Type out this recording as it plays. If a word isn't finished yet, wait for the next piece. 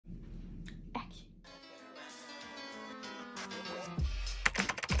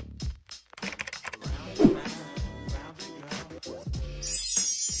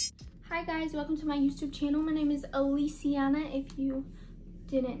Hi guys, welcome to my YouTube channel. My name is Aleci'Onna, if you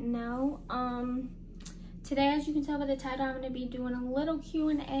didn't know. Today, as you can tell by the title, I'm going to be doing a little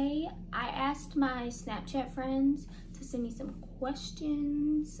Q&A. I asked my Snapchat friends to send me some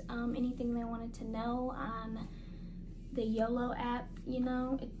questions, anything they wanted to know on the YOLO app. You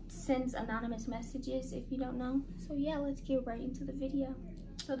know, it sends anonymous messages if you don't know. So yeah, let's get right into the video.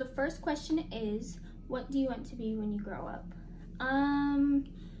 So the first question is, what do you want to be when you grow up?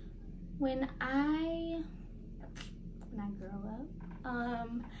 When I grow up,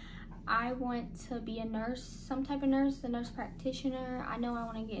 I want to be a nurse, some type of nurse, a nurse practitioner. I know I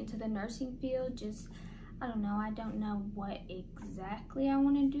want to get into the nursing field, just, I don't know what exactly I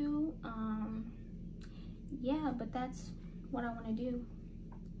want to do. Yeah, but that's what I want to do.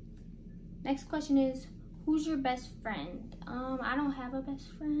 Next question is, who's your best friend? I don't have a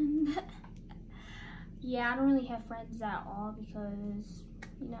best friend. Yeah, I don't really have friends at all because,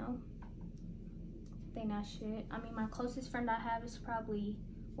 you know, they not shit. I mean, my closest friend I have is probably,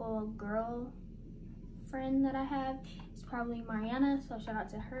 well, a girl friend that I have is probably Mariana, so shout out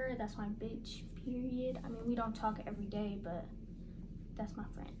to her. That's my bitch, period. I mean, we don't talk every day, but that's my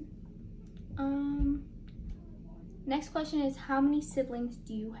friend. Next question is, how many siblings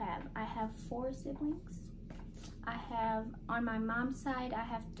do you have? I have 4 siblings. I have, on my mom's side, I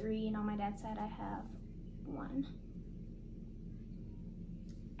have 3, and on my dad's side, I have 1.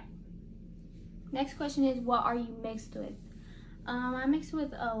 Next question is, what are you mixed with? I'm mixed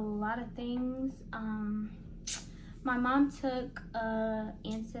with a lot of things. My mom took a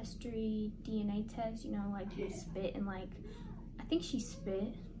ancestry DNA test, you know, like you spit and like, I think she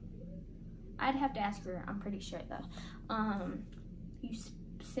spit. I'd have to ask her, I'm pretty sure though. You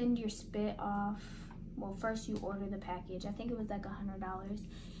send your spit off, well, first you order the package. I think it was like $100.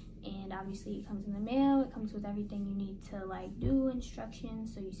 And obviously it comes in the mail. It comes with everything you need to like do,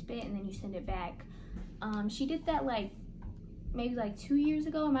 instructions. So you spit and then you send it back. She did that like maybe like 2 years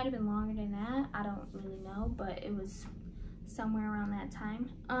ago. It might have been longer than that. I don't really know, but it was somewhere around that time.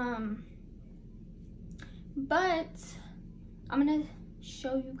 But I'm gonna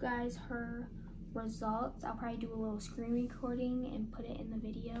show you guys her results. I'll probably do a little screen recording and put it in the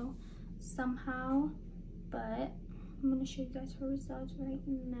video somehow. But I'm gonna show you guys her results right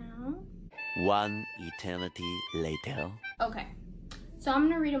now. One eternity later. Okay, so I'm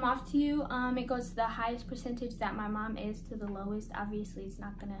gonna read them off to you. It goes to the highest percentage that my mom is to the lowest. Obviously, it's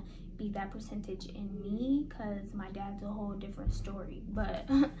not gonna be that percentage in me because my dad's a whole different story. But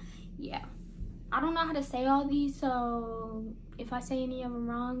yeah, I don't know how to say all these, so if I say any of them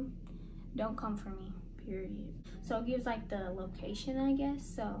wrong, don't come for me, period. So it gives like the location, I guess,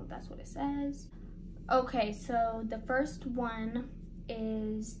 so that's what it says. Okay, so the first one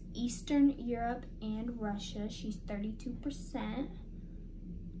is Eastern Europe and Russia. She's 32%.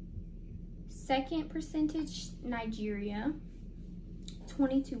 Second percentage, Nigeria,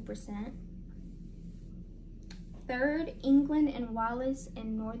 22%. Third, England and Wales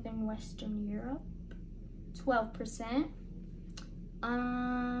in Northern Western Europe, 12%.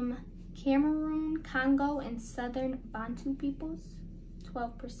 Cameroon, Congo, and Southern Bantu peoples,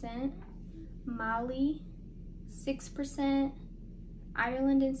 12%. Mali, 6%.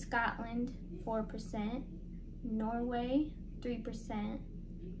 Ireland and Scotland, 4%. Norway, 3%.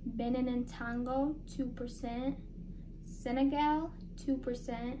 Benin and Togo, 2%. Senegal,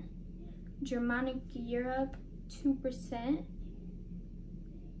 2%. Germanic Europe, 2%.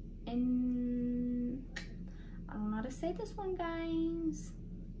 And I don't know how to say this one, guys.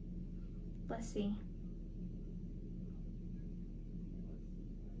 Let's see.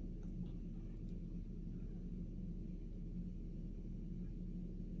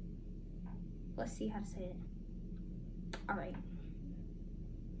 Let's see how to say it. All right.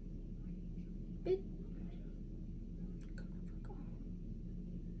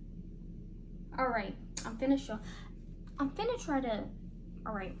 All right. I'm finna try to.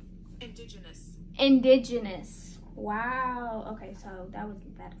 All right. Indigenous. Wow. Okay, so that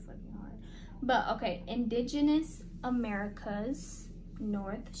wasn't that fucking hard. But okay, Indigenous Americas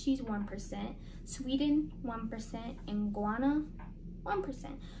North. She's 1%. Sweden 1%. And Ghana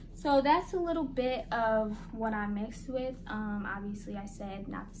 1%. So that's a little bit of what I mixed with. Obviously I said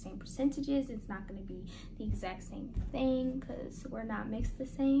not the same percentages. It's not gonna be the exact same thing because we're not mixed the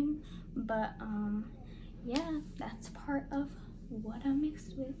same. But yeah, that's part of what I'm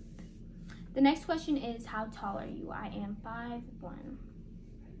mixed with. The next question is, how tall are you? I am 5'1".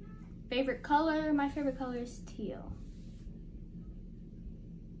 Favorite color? My favorite color is teal.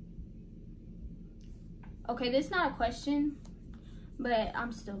 Okay, this is not a question, but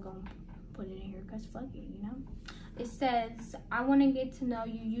I'm still gonna put it in here because fuck it, you know? It says, I want to get to know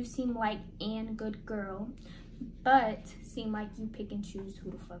you. You seem like an good girl, but seem like you pick and choose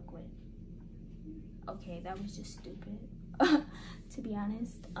who to fuck with. Okay, that was just stupid. To be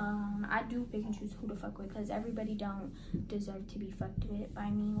honest, I do pick and choose who to fuck with, because everybody don't deserve to be fucked with by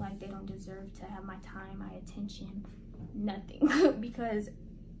me. Like, they don't deserve to have my time, my attention, nothing. Because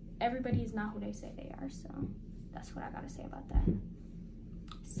everybody is not who they say they are. So that's what I gotta say about that.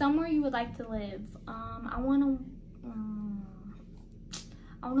 Somewhere you would like to live. I wanna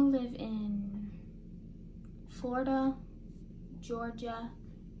live in Florida, Georgia,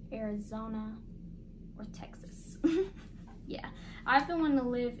 Arizona, or Texas. Yeah, I've been wanting to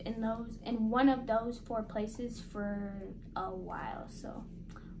live in one of those 4 places for a while. So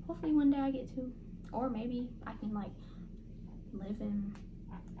hopefully one day I get to, or maybe I can like live in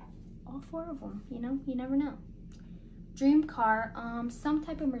all 4 of them. You know, you never know. Dream car, some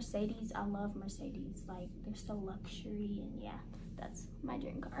type of Mercedes. I love Mercedes. Like, they're so luxury, and yeah, that's my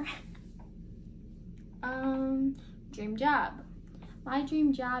dream car. Dream job. My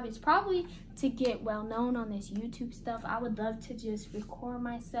dream job is probably to get well known on this YouTube stuff. I would love to just record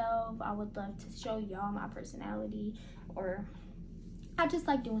myself. I would love to show y'all my personality, or I just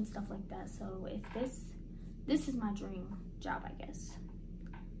like doing stuff like that. So if this is my dream job, I guess.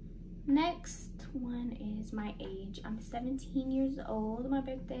 Next one is my age. I'm 17 years old. My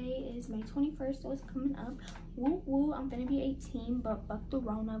birthday is May 21st, so it's coming up. Woo woo, I'm gonna be 18, but fuck the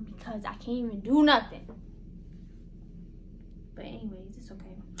Rona, because I can't even do nothing. But anyways, it's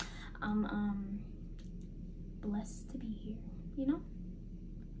okay. I'm blessed to be here, you know?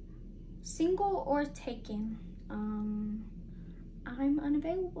 Single or taken? I'm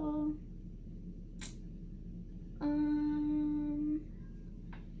unavailable.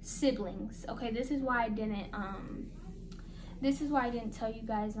 Siblings. Okay, this is why I didn't tell you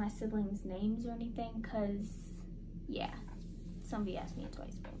guys my siblings' names or anything, because yeah, somebody asked me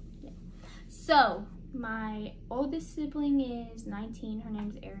twice, but yeah. So my oldest sibling is 19. Her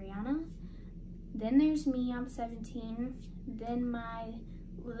name's Ariana. Then there's me. I'm 17. Then my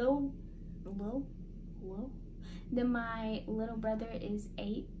little brother is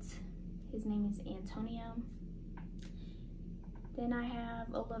 8. His name is Antonio. Then I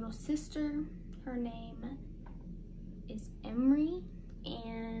have a little sister. Her name is Emery,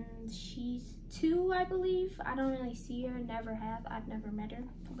 and she's 2, I believe. I don't really see her, never have. I've never met her,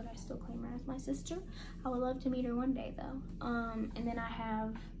 but I still claim her as my sister. I would love to meet her one day, though. And then I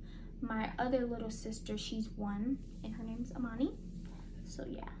have my other little sister. She's 1, and her name's Amani. So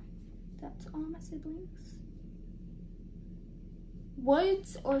yeah, that's all my siblings.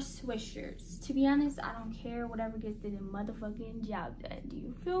 Woods or Swishers? To be honest, I don't care. Whatever gets the motherfucking job done. Do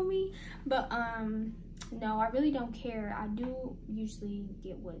you feel me? But no, I really don't care. I do usually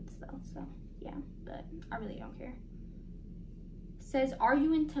get Woods though, so yeah, but I really don't care. Says, are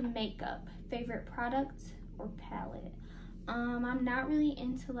you into makeup? Favorite product or palette? I'm not really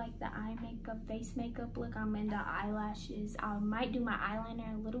into like the eye makeup, face makeup look. I'm into eyelashes. I might do my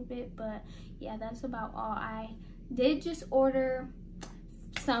eyeliner a little bit, but yeah, that's about all. I did just order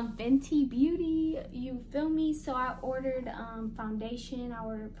some Fenty Beauty, you feel me? So I ordered foundation, I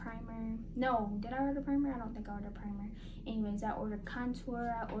ordered primer. No, did I order primer? I don't think I ordered primer. Anyways, I ordered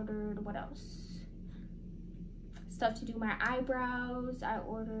contour. I ordered, what else? Stuff to do my eyebrows. I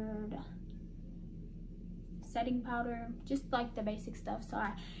ordered setting powder, just like the basic stuff. So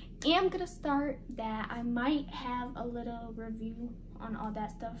I am gonna start that. I might have a little review on all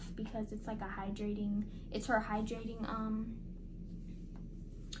that stuff, because it's like a hydrating, it's her hydrating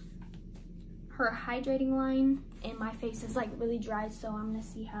line, and my face is like really dry, so I'm gonna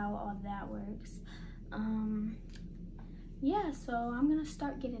see how all that works. Yeah, so I'm gonna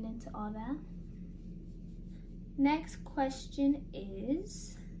start getting into all that. Next question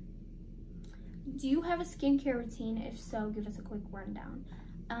is, do you have a skincare routine? If so, give us a quick rundown.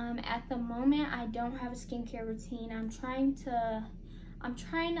 At the moment, I don't have a skincare routine. I'm trying to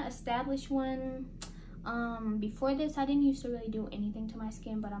establish one. Before this, I didn't used to really do anything to my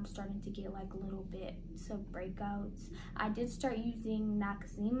skin, but I'm starting to get like little bits of breakouts. I did start using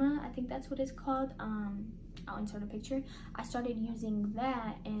Noxzema, I think that's what it's called. I'll insert a picture. I started using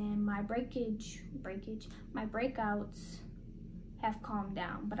that, and my my breakouts have calmed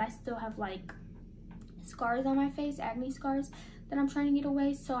down, but I still have like scars on my face, acne scars that I'm trying to get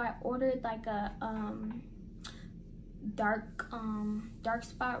away. So I ordered like a dark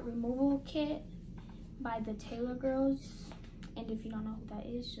spot removal kit by the Taylor Girls, and if you don't know who that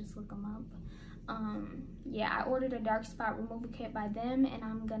is, just look them up. Yeah, I ordered a dark spot removal kit by them, and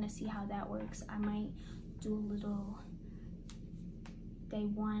I'm gonna see how that works. I might do a little day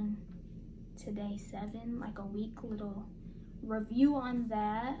 1 to day 7, like a week little review on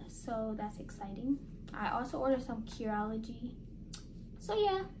that, so that's exciting. I also ordered some Curology. So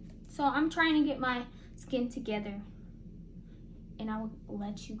yeah, so I'm trying to get my skin together, and I will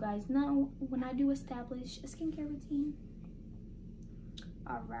let you guys know when I do establish a skincare routine.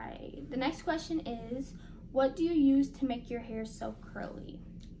 All right, the next question is, what do you use to make your hair so curly?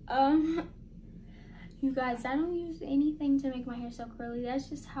 You guys, I don't use anything to make my hair so curly. That's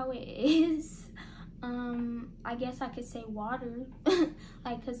just how it is. I guess I could say water.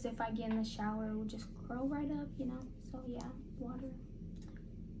 Like, cause if I get in the shower, it will just curl right up, you know? So yeah, water.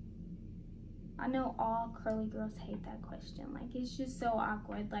 I know all curly girls hate that question. Like, it's just so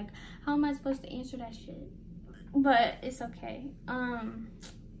awkward. Like, how am I supposed to answer that shit? But it's okay.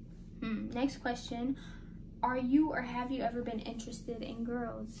 Next question. Are you or have you ever been interested in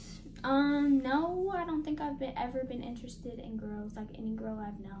girls? No, I don't think I've ever been interested in girls. Like, any girl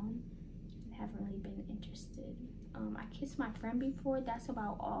I've known, haven't really been interested. I kissed my friend before, that's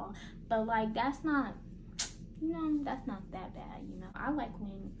about all. But like, that's not, you know, that's not that bad, you know. I like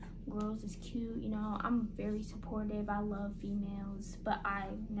when girls is cute, you know. I'm very supportive. I love females, but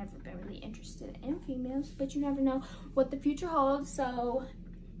I've never been really interested in females. But you never know what the future holds. So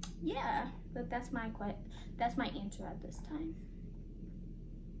yeah, but that's my answer at this time.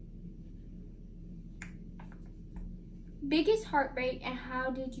 Biggest heartbreak and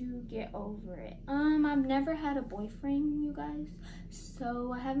how did you get over it? I've never had a boyfriend, you guys,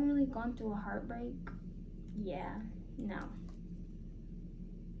 so I haven't really gone through a heartbreak. Yeah, no.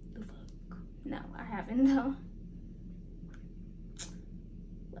 The fuck? No, I haven't though.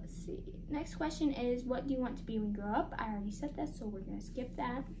 Let's see. Next question is, what do you want to be when you grow up? I already said that, so we're gonna skip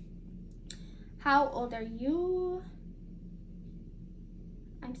that. How old are you?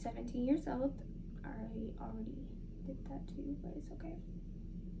 I'm 17 years old. I already did that too, but it's okay.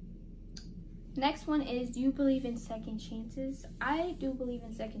 Next one is, do you believe in second chances? I do believe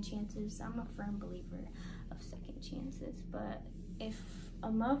in second chances. I'm a firm believer of second chances, but if a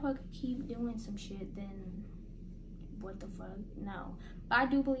motherfucker keep doing some shit, then what the fuck? No. But I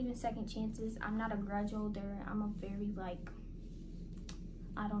do believe in second chances. I'm not a grudge holder. I'm a very, like,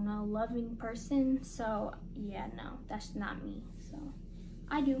 I don't know, loving person. So yeah, no, that's not me. So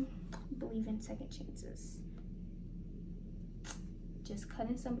I do believe in second chances. Just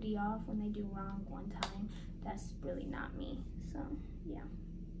cutting somebody off when they do wrong one time, that's really not me. So yeah.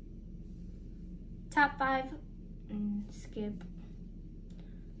 Top 5, skip.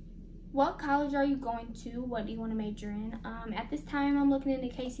 What college are you going to? What do you want to major in? At this time, I'm looking into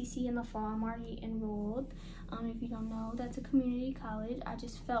KCC in the fall. I'm already enrolled. If you don't know, that's a community college. I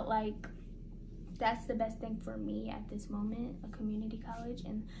just felt like that's the best thing for me at this moment, a community college.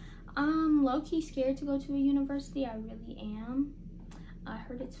 And I'm low-key scared to go to a university. I really am. I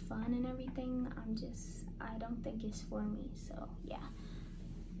heard it's fun and everything. I don't think it's for me. So yeah,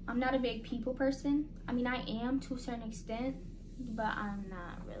 I'm not a big people person. I mean, I am to a certain extent, but I'm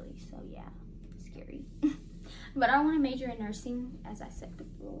not really. So yeah, scary. But I want to major in nursing, as I said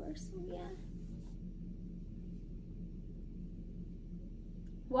before. So yeah.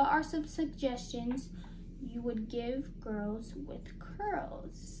 What are some suggestions you would give girls with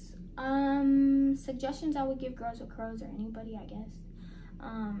curls? Suggestions I would give girls with curls, or anybody, I guess.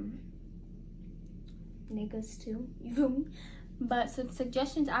 Niggas too, you feel me? But some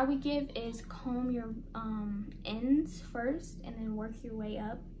suggestions I would give is comb your ends first, and then work your way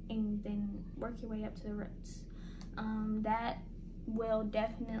up, and then work your way up to the roots. That will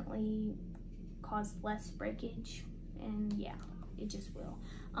definitely cause less breakage, and yeah, it just will.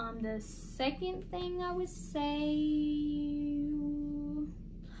 The second thing I would say,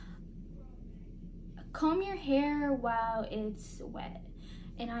 comb your hair while it's wet.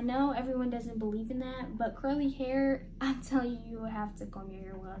 And I know everyone doesn't believe in that, but curly hair, I'm telling you, you have to comb your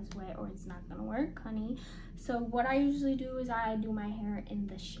hair while it's wet or it's not gonna work, honey. So what I usually do is I do my hair in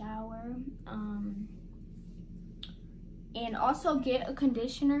the shower. And also get a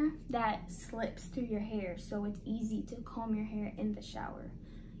conditioner that slips through your hair, so it's easy to comb your hair in the shower.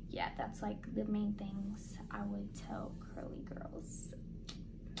 Yeah, that's like the main things I would tell curly girls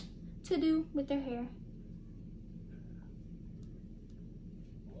to do with their hair.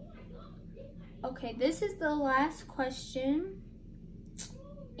 Okay, this is the last question,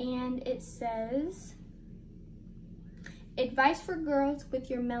 and it says, advice for girls with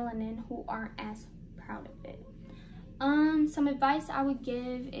your melanin who aren't as proud of it. Some advice I would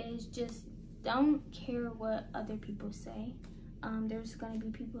give is just don't care what other people say. There's gonna be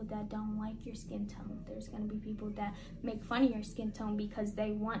people that don't like your skin tone. There's gonna be people that make fun of your skin tone because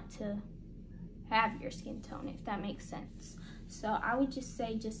they want to have your skin tone, if that makes sense. So I would just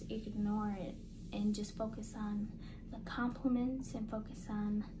say just ignore it and just focus on the compliments and focus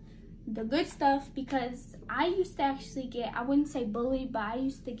on the good stuff, because I used to actually get, I wouldn't say bullied, but I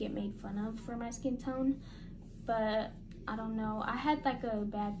used to get made fun of for my skin tone. But I don't know, I had like a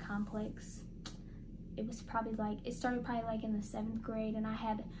bad complex. It was probably like, it started probably like in the 7th grade, and I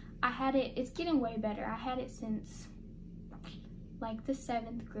had it, it's getting way better. I had it since like the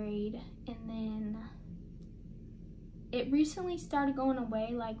 7th grade, and then it recently started going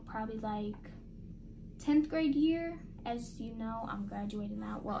away, like probably like 10th grade year. As you know, I'm graduated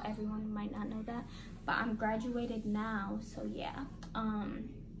now. Well, everyone might not know that, but I'm graduated now, so yeah.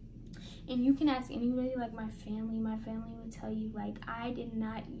 And you can ask anybody, like my family would tell you, like, I did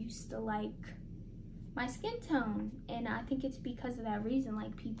not used to like my skin tone, and I think it's because of that reason.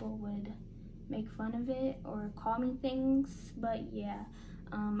 Like, people would make fun of it or call me things. But yeah,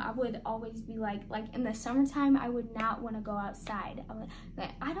 I would always be like in the summertime, I would not want to go outside. I would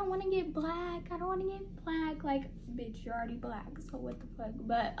like, I don't want to get black, I don't want to get black. Like, bitch, you're already black, so what the fuck.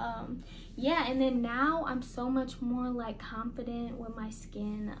 But yeah, and then now I'm so much more like confident with my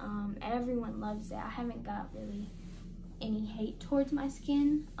skin. Everyone loves it. I haven't got really any hate towards my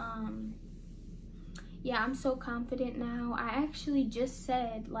skin. Yeah, I'm so confident now. I actually just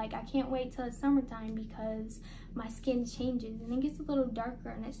said, like, I can't wait till it's summertime because my skin changes and it gets a little darker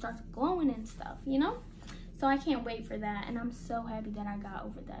and it starts glowing and stuff, you know? So I can't wait for that, and I'm so happy that I got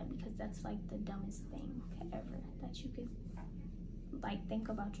over that, because that's like the dumbest thing ever that you could like think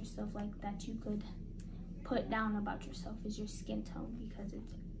about yourself, like that you could put down about yourself is your skin tone, because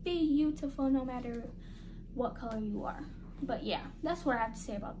it's beautiful no matter what color you are. But yeah, that's what I have to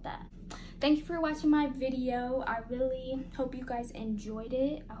say about that. Thank you for watching my video. I really hope you guys enjoyed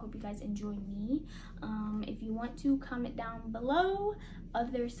it. I hope you guys enjoyed me. If you want to, comment down below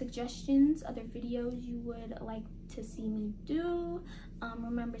other suggestions, other videos you would like to see me do.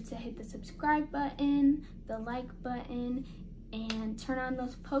 Remember to hit the subscribe button, the like button, and turn on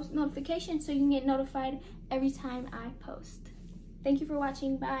those post notifications so you can get notified every time I post. Thank you for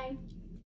watching. Bye.